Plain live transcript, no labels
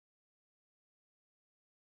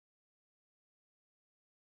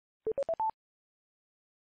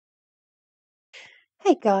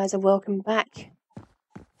Hey guys, and welcome back.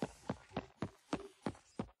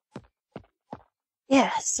 Yeah,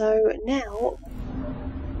 so now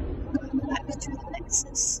back to the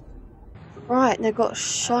Nexus. Right, they've got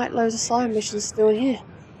shite loads of side missions still in here.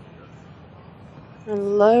 And a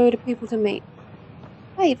load of people to meet.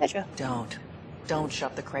 Hey, Vetra. Don't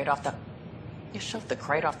shove the crate off the... You shoved the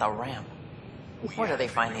crate off the ramp. Where do they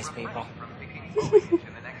find these people?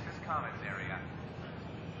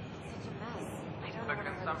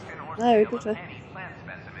 No, good.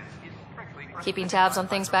 Keeping tabs on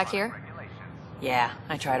things back here? Yeah,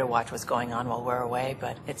 I try to watch what's going on while we're away,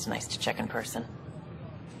 but it's nice to check in person.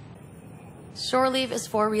 Shore leave is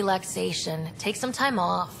for relaxation. Take some time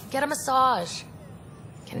off. Get a massage.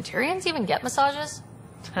 Can Tyrians even get massages?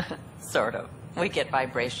 Sort of. We get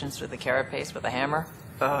vibrations through the carapace with a hammer.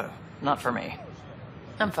 Not for me.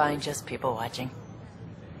 I'm fine, just people watching.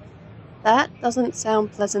 That doesn't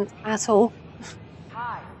sound pleasant at all.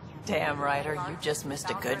 Damn, Ryder, you just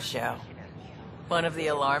missed a good show. One of the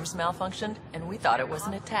alarms malfunctioned, and we thought it was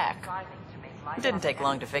an attack. It didn't take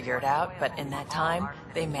long to figure it out, but in that time,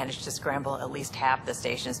 they managed to scramble at least half the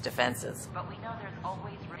station's defenses.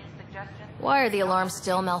 Why are the alarms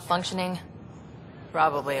still malfunctioning?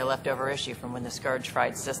 Probably a leftover issue from when the Scourge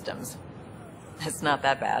fried systems. It's not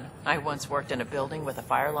that bad. I once worked in a building with a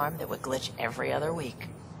fire alarm that would glitch every other week.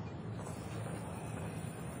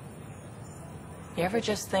 You ever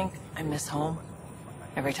just think, I miss home?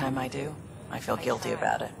 Every time I do, I feel guilty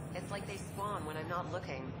about it. It's like they spawn when I'm not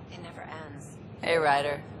looking. It never ends. Hey,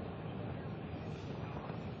 Ryder.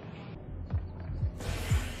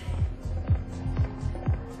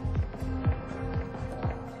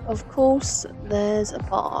 Of course, there's a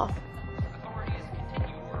bar.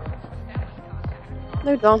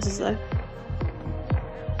 No dancers though.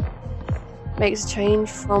 Makes a change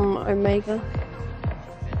from Omega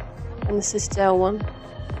and the Citadel one.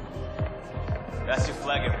 That's your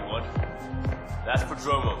flag, everyone. That's for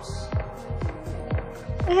Dromos.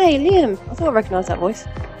 Hey, Liam. I thought I recognised that voice.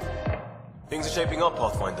 Things are shaping up,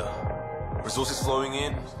 Pathfinder. Resources flowing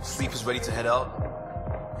in, sleepers ready to head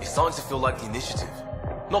out. It's starting to feel like the initiative.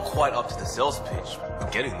 Not quite up to the sales pitch,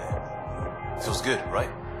 but getting there. Feels good, right?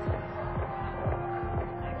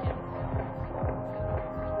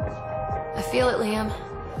 I feel it, Liam.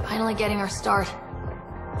 Finally getting our start.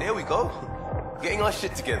 There we go. Getting our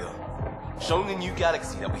shit together. Showing the new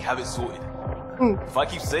galaxy that we have it sorted. If I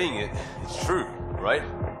keep saying it, it's true, right?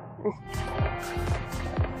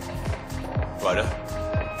 Ryder?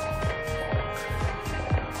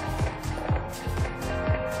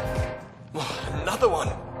 Another one!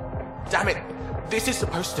 Damn it! This is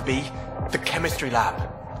supposed to be the chemistry lab.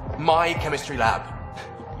 My chemistry lab.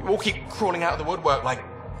 You all keep crawling out of the woodwork like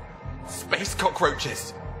space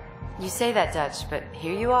cockroaches. You say that, Dutch, but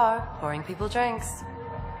here you are, pouring people drinks.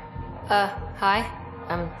 Hi.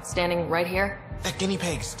 I'm standing right here. They're guinea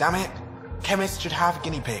pigs, damn it. Chemists should have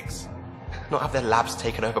guinea pigs. Not have their labs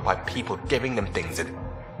taken over by people giving them things and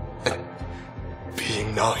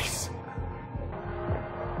being nice.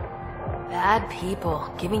 Bad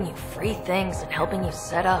people giving you free things and helping you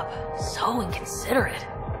set up. So inconsiderate.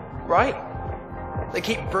 Right? They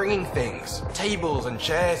keep bringing things. Tables and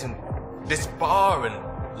chairs and this bar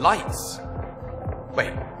and lights.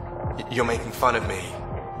 Wait, you're making fun of me,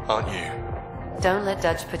 aren't you? Don't let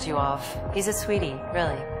Dutch put you off. He's a sweetie,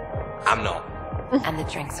 really. I'm not. And the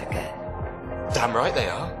drinks are good. Damn right they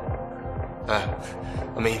are.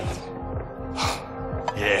 I mean...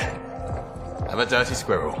 yeah. I'm a dirty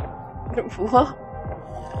squirrel. What?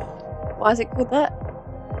 Why is it called that?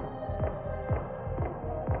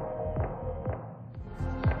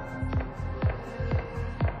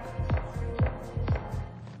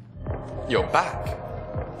 You're back.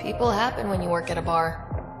 People happen when you work at a bar.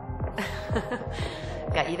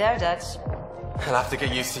 Got you there, Dutch. I'll have to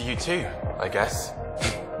get used to you too, I guess.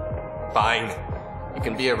 Fine. You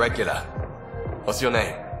can be a regular. What's your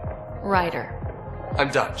name? Ryder. I'm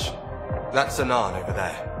Dutch. That's Anan over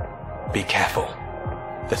there. Be careful.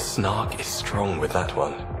 The snark is strong with that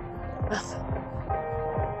one.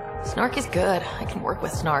 Snark is good. I can work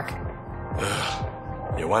with Snark. Ugh,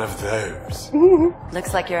 you're one of those.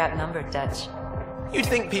 Looks like you're outnumbered, Dutch. You'd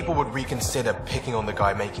think people would reconsider picking on the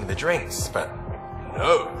guy making the drinks, but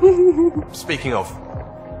no. Speaking of,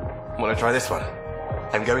 wanna try this one?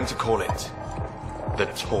 I'm going to call it the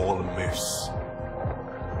Tall Moose.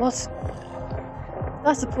 What?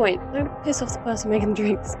 That's the point. Don't piss off the person making the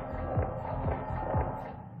drinks.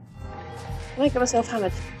 I get myself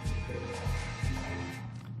hammered.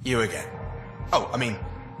 You again. Oh, I mean,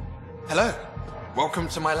 hello. Welcome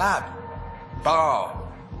to my lab. Bar.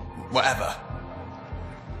 Whatever.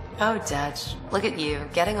 Oh, Dutch, look at you,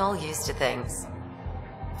 getting all used to things.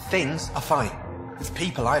 Things are fine. It's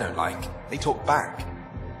people I don't like. They talk back.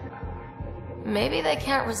 Maybe they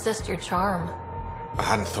can't resist your charm. I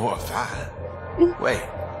hadn't thought of that. Wait.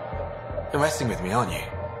 You're messing with me, aren't you?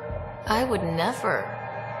 I would never.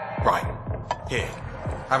 Right. Here.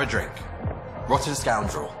 Have a drink. Rotten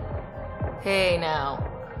scoundrel. Hey, now.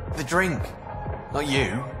 The drink. Not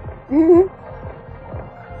you.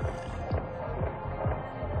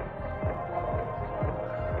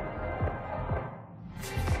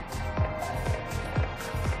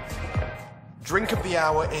 Drink of the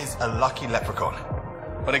hour is a lucky leprechaun.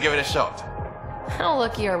 Wanna give it a shot? How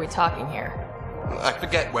lucky are we talking here? I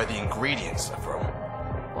forget where the ingredients are from.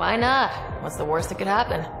 Why not? What's the worst that could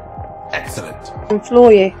happen? Excellent. And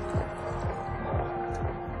floor you.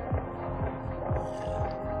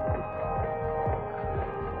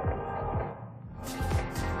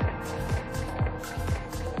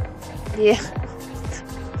 Yeah.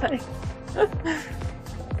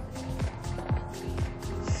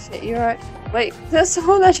 Shit, you're right. Wait, that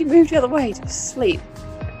someone actually moved the other way to sleep.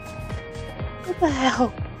 What the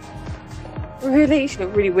hell? Really? She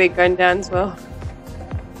looked really weird going down as well.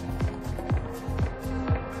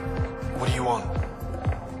 What do you want?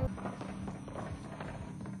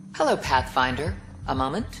 Hello, Pathfinder. A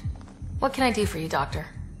moment? What can I do for you, Doctor?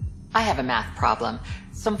 I have a math problem.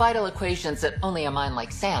 Some vital equations that only a mind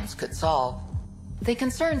like Sam's could solve. They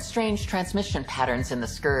concern strange transmission patterns in the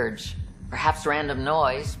Scourge. Perhaps random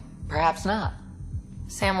noise, perhaps not.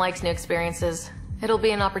 Sam likes new experiences. It'll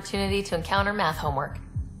be an opportunity to encounter math homework.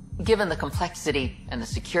 Given the complexity and the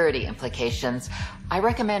security implications, I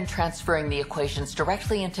recommend transferring the equations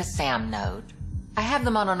directly into SAM node. I have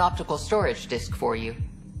them on an optical storage disk for you.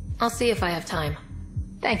 I'll see if I have time.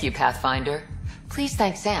 Thank you, Pathfinder. Please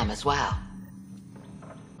thank Sam as well.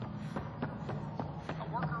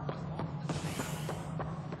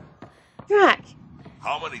 Drac!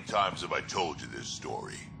 How many times have I told you this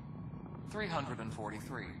story?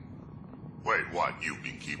 343. Wait, what? You've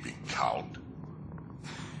been keeping count?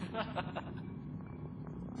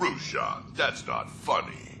 Rusha, that's not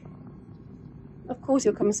funny. Of course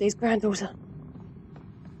he'll come and see his granddaughter.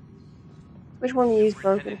 Which one of you is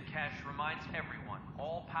broken? Cash reminds everyone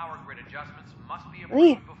all power grid adjustments must be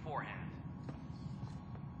Hey. approved beforehand.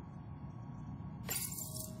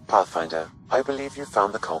 Pathfinder, I believe you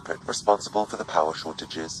found the culprit responsible for the power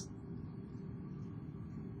shortages.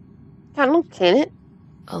 Can't look in it.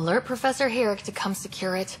 Alert Professor Herrick to come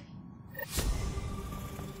secure it.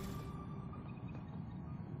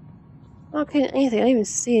 I can't anything. I didn't even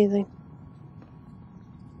see anything.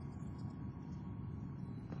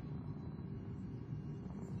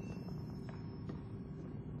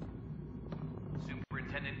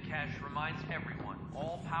 Superintendent Cash reminds everyone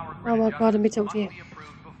all power grid Oh my god, let me adjustments talk to you. must be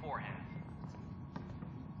approved beforehand.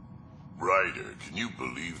 Ryder, can you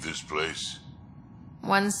believe this place?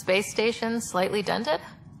 One space station slightly dented?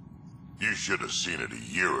 You should have seen it a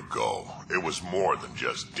year ago. It was more than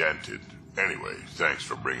just dented. Anyway, thanks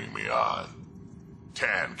for bringing me on.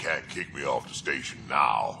 Tan can't kick me off the station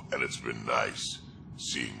now, and it's been nice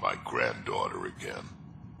seeing my granddaughter again.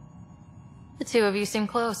 The two of you seem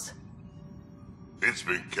close. It's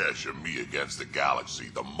been Kesh and me against the galaxy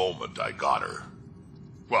the moment I got her.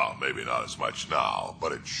 Well, maybe not as much now,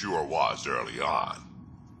 but it sure was early on.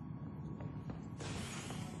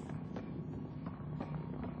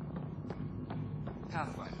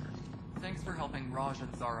 Pathfinder, thanks for helping Raj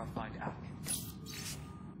and Zara find Atkins.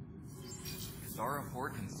 Zara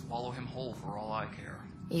Ford can swallow him whole for all I care.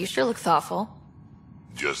 You sure look thoughtful.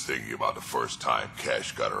 Just thinking about the first time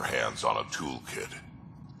Kesh got her hands on a toolkit.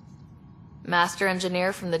 Master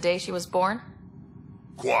engineer from the day she was born?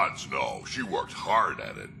 Quads, no. She worked hard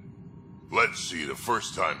at it. Let's see, the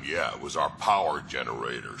first time, yeah, it was our power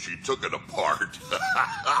generator. She took it apart.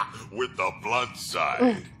 With the blunt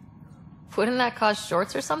side. Wouldn't that cause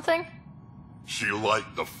shorts or something? She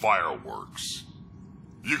liked the fireworks.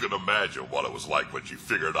 You can imagine what it was like when she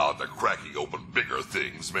figured out that cracking open bigger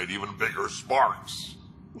things made even bigger sparks.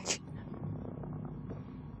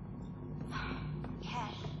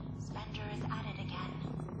 Kesh, Spender is at it again.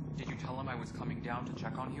 Did you tell him I was coming down to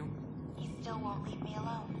check on you? He still won't leave me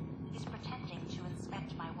alone. He's pretending to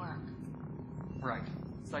inspect my work. Right.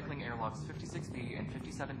 Cycling airlocks 56B and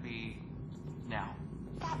 57B now.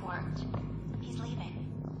 That worked. He's leaving.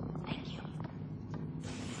 Thank you.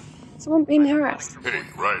 Someone being harassed. Hey,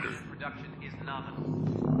 Ryder. Production is nominal.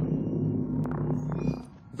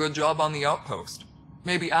 Good job on the outpost.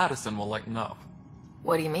 Maybe Addison will lighten up.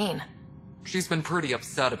 What do you mean? She's been pretty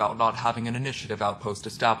upset about not having an initiative outpost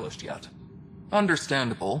established yet.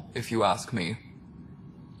 Understandable, if you ask me.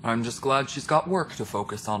 I'm just glad she's got work to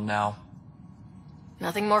focus on now.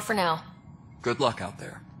 Nothing more for now. Good luck out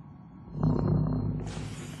there.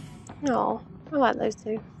 No, I like those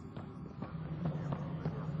two.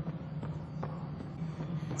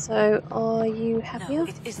 So, are you happier? No,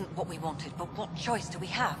 it isn't what we wanted, but what choice do we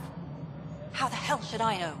have? How the hell should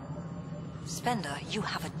I know? Spender, you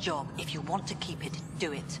have a job. If you want to keep it,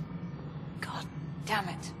 do it. God damn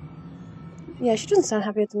it. Yeah, she doesn't sound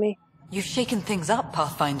happier to me. You've shaken things up,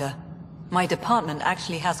 Pathfinder. My department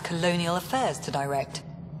actually has colonial affairs to direct.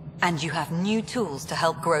 And you have new tools to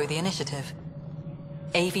help grow the initiative.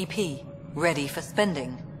 AVP, ready for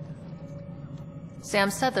spending.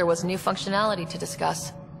 Sam said there was new functionality to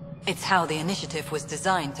discuss. It's how the initiative was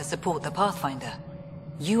designed to support the Pathfinder.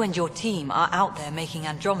 You and your team are out there making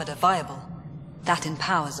Andromeda viable. That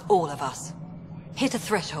empowers all of us. Hit a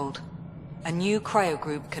threshold. A new cryo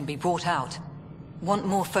group can be brought out. Want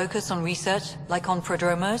more focus on research, like on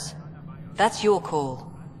Prodromos? That's your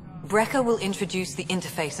call. Brecker will introduce the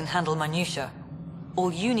interface and handle minutiae.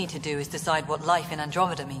 All you need to do is decide what life in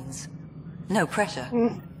Andromeda means. No pressure.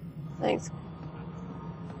 Thanks.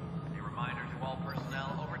 A reminder to all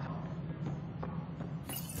personnel over to...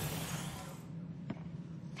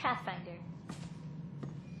 Pathfinder.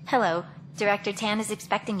 Hello. Director Tan is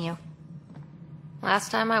expecting you.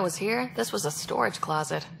 Last time I was here, this was a storage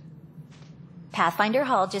closet. Pathfinder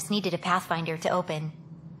Hall just needed a Pathfinder to open.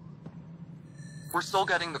 We're still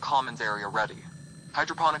getting the commons area ready.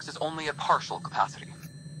 Hydroponics is only at partial capacity.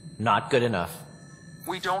 Not good enough.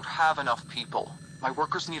 We don't have enough people. My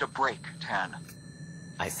workers need a break, Tan.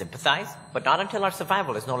 I sympathize, but not until our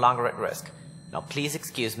survival is no longer at risk. Now please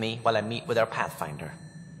excuse me while I meet with our Pathfinder.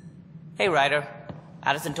 Hey, Ryder.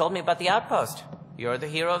 Addison told me about the outpost. You're the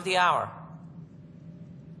hero of the hour.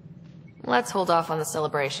 Let's hold off on the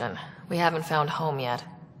celebration. We haven't found home yet.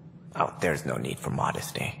 Oh, there's no need for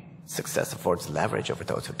modesty. Success affords leverage over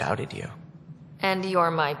those who doubted you. And you're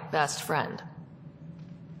my best friend.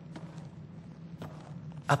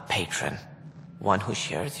 A patron. One who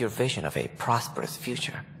shares your vision of a prosperous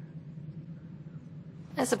future.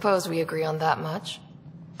 I suppose we agree on that much.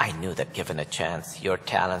 I knew that given a chance, your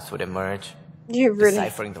talents would emerge. You really...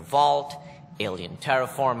 Deciphering the vault, alien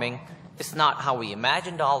terraforming. It's not how we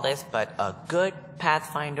imagined all this, but a good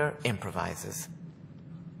Pathfinder improvises.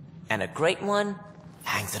 And a great one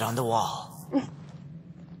hangs it on the wall.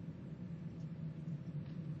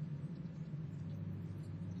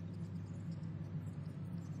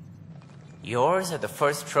 Yours are the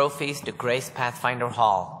first trophies to grace Pathfinder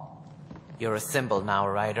Hall. You're a symbol now,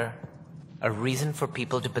 Ryder. A reason for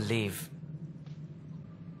people to believe.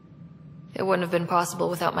 It wouldn't have been possible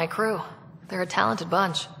without my crew. They're a talented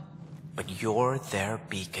bunch. But you're their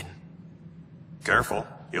beacon. Careful.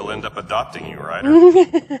 He'll end up adopting you,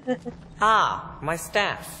 Ryder. Ah, my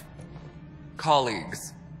staff.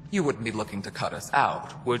 Colleagues, you wouldn't be looking to cut us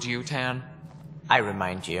out, would you, Tan? I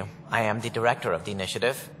remind you, I am the director of the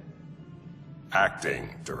initiative.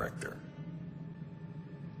 Acting director.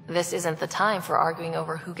 This isn't the time for arguing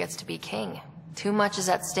over who gets to be king. Too much is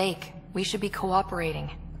at stake. We should be cooperating.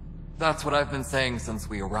 That's what I've been saying since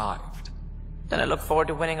we arrived. Then I look forward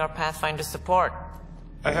to winning our Pathfinder's support.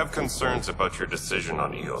 I have concerns about your decision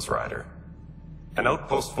on Eos, Ryder. An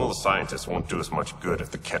outpost full of scientists won't do as much good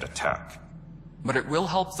if they can't attack. But it will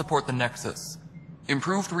help support the Nexus.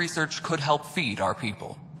 Improved research could help feed our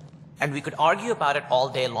people. And we could argue about it all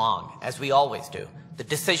day long, as we always do. The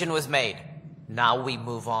decision was made. Now we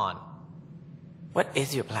move on. What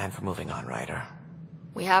is your plan for moving on, Ryder?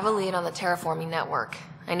 We have a lead on the terraforming network.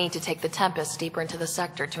 I need to take the Tempest deeper into the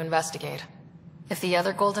sector to investigate. If the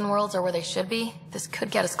other Golden Worlds are where they should be, this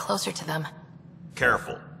could get us closer to them.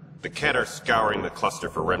 Careful. The Kett are scouring the cluster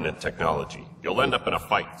for remnant technology. You'll end up in a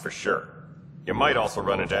fight, for sure. You might also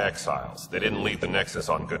run into exiles. They didn't leave the Nexus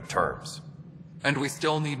on good terms. And we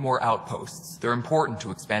still need more outposts. They're important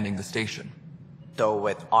to expanding the station. Though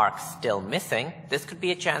with Ark still missing, this could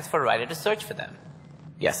be a chance for Ryder to search for them.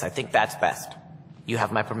 Yes, I think that's best. You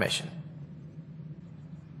have my permission.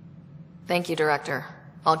 Thank you, Director.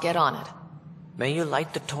 I'll get on it. May you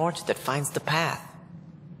light the torch that finds the path.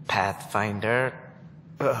 Pathfinder...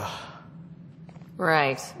 Ugh.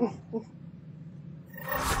 Right.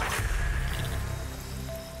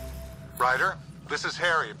 Ryder, this is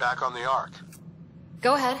Harry, back on the Ark.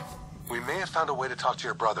 Go ahead. We may have found a way to talk to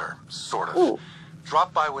your brother, sort of. Ooh.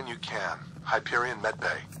 Drop by when you can. Hyperion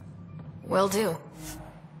Medbay. Will do.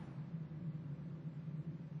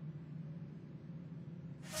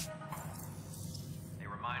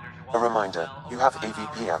 A reminder, you have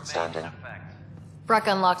AVP outstanding. Breck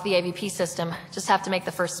unlocked the AVP system. Just have to make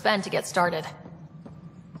the first spend to get started.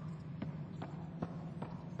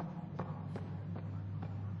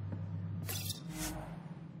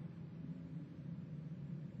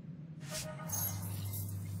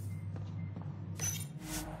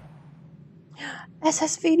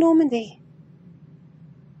 SSV Normandy.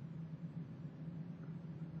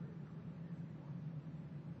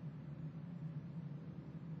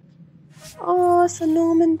 Oh, it's a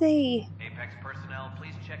Normandy. Apex personnel,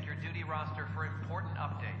 please check your duty roster for important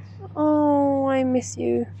updates. Oh, I miss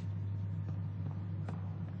you.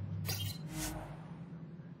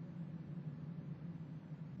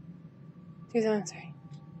 $2,003.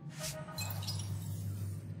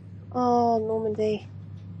 Oh, Normandy.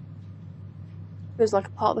 Feels like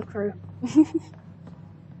a part of the crew.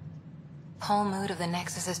 Whole mood of the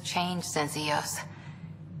Nexus has changed since EOS.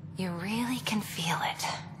 You really can feel it.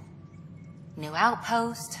 New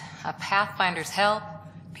outpost, a Pathfinder's help,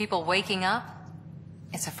 people waking up.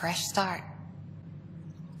 It's a fresh start.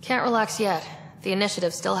 Can't relax yet. The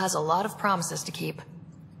initiative still has a lot of promises to keep.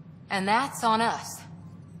 And that's on us.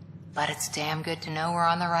 But it's damn good to know we're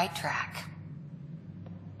on the right track.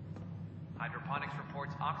 Hydroponics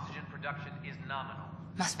reports oxygen production is nominal.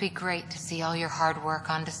 Must be great to see all your hard work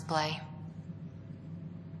on display.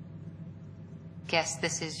 Guess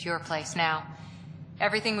this is your place now.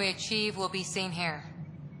 Everything we achieve will be seen here.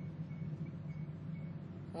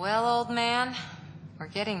 Well, old man, we're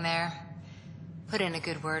getting there. Put in a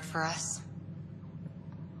good word for us.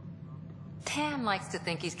 Tan likes to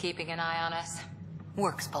think he's keeping an eye on us.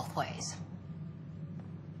 Works both ways.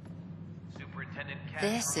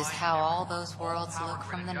 This is how all those worlds look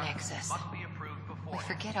from the Nexus. We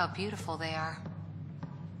forget how beautiful they are.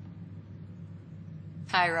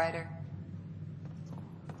 Hi, Ryder.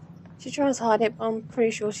 She tries to hide it, but I'm pretty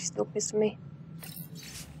sure she's still pissed at me.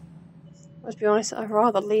 Let's be honest, I'd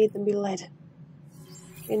rather lead than be led.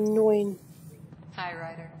 Annoying. Hi,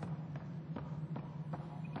 Ryder.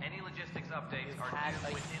 Any logistics updates are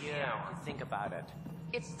due within the hour. Think about it.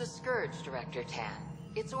 It's the Scourge, Director Tan.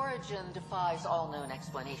 Its origin defies all known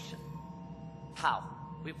explanation. How?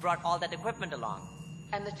 We brought all that equipment along.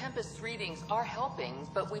 And the Tempest's readings are helping,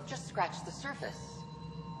 but we've just scratched the surface.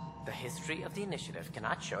 The history of the initiative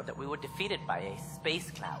cannot show that we were defeated by a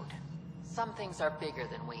space cloud. Some things are bigger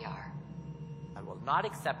than we are. I will not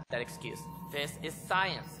accept that excuse. This is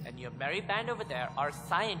science, and your merry band over there are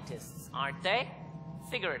scientists, aren't they?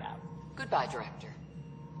 Figure it out. Goodbye, Director.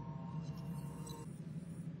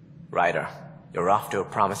 Ryder, you're off to a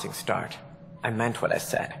promising start. I meant what I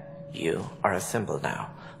said. You are a symbol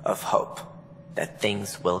now of hope that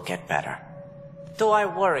things will get better. Though I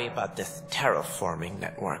worry about this terraforming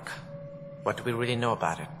network. What do we really know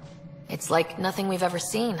about it? It's like nothing we've ever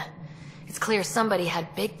seen. It's clear somebody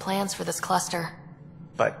had big plans for this cluster.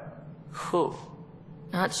 But who?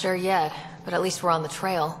 Not sure yet, but at least we're on the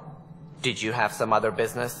trail. Did you have some other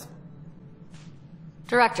business?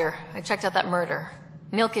 Director, I checked out that murder.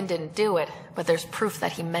 Nilkin didn't do it, but there's proof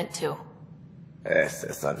that he meant to. This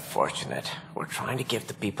is unfortunate. We're trying to give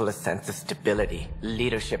the people a sense of stability,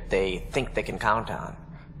 leadership they think they can count on.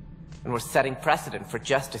 And we're setting precedent for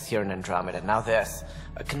justice here in Andromeda. Now this,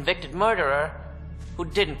 a convicted murderer who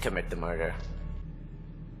didn't commit the murder.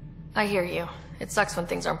 I hear you. It sucks when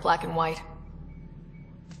things aren't black and white.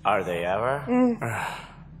 Are they ever?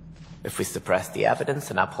 If we suppress the evidence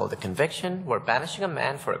and uphold the conviction, we're banishing a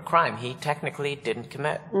man for a crime he technically didn't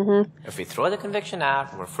commit. If we throw the conviction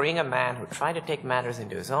out, we're freeing a man who tried to take matters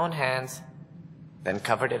into his own hands, then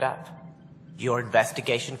covered it up. Your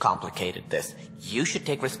investigation complicated this. You should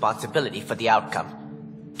take responsibility for the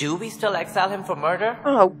outcome. Do we still exile him for murder?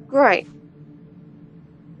 Oh, great.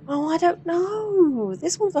 Oh, I don't know.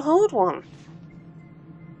 This one's a hard one.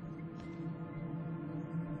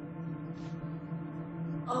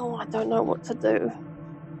 Oh, I don't know what to do.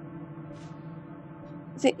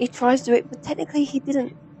 He tries to do it, but technically he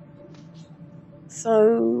didn't.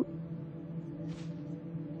 So...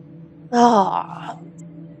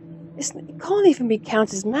 it can't even be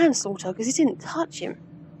counted as manslaughter, because he didn't touch him.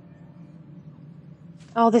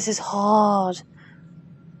 Oh, this is hard.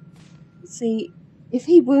 See, if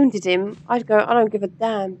he wounded him, I'd go, I don't give a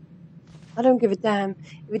damn. I don't give a damn.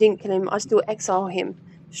 If he didn't kill him, I'd still exile him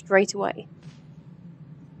straight away.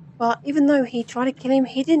 But even though he tried to kill him,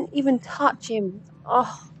 he didn't even touch him.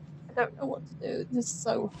 Oh, I don't know what to do. This is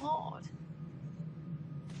so hard.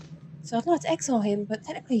 So I'd like to exile him, but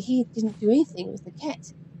technically he didn't do anything. It was the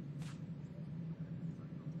cat.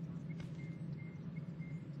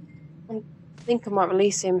 I think I might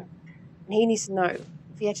release him. And he needs to know.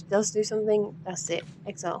 If he actually does do something, that's it.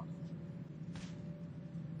 Exile.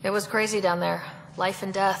 It was crazy down there. Life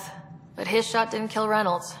and death. But his shot didn't kill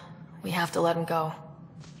Reynolds. We have to let him go.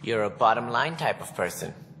 You're a bottom line type of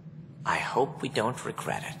person. I hope we don't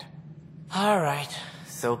regret it. Alright,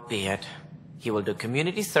 so be it. He will do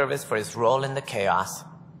community service for his role in the chaos.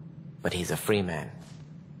 But he's a free man.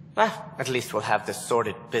 Well, at least we'll have this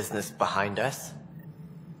sordid business behind us.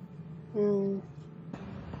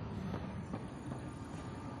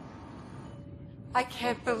 I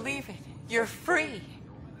can't believe it. You're free.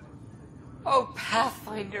 Oh,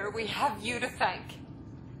 Pathfinder, we have you to thank.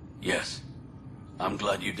 Yes. I'm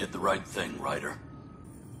glad you did the right thing, Ryder.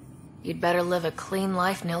 You'd better live a clean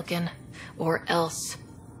life, Nilkin. Or else.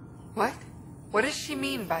 What? What does she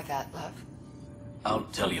mean by that, love? I'll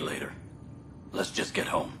tell you later. Let's just get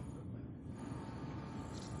home.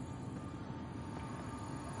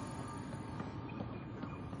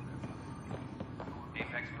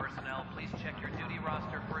 Apex personnel, please check your duty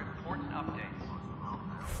roster for important updates.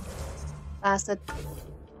 Bastard.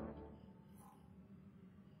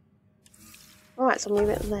 Alright, so I'll leave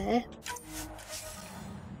it there.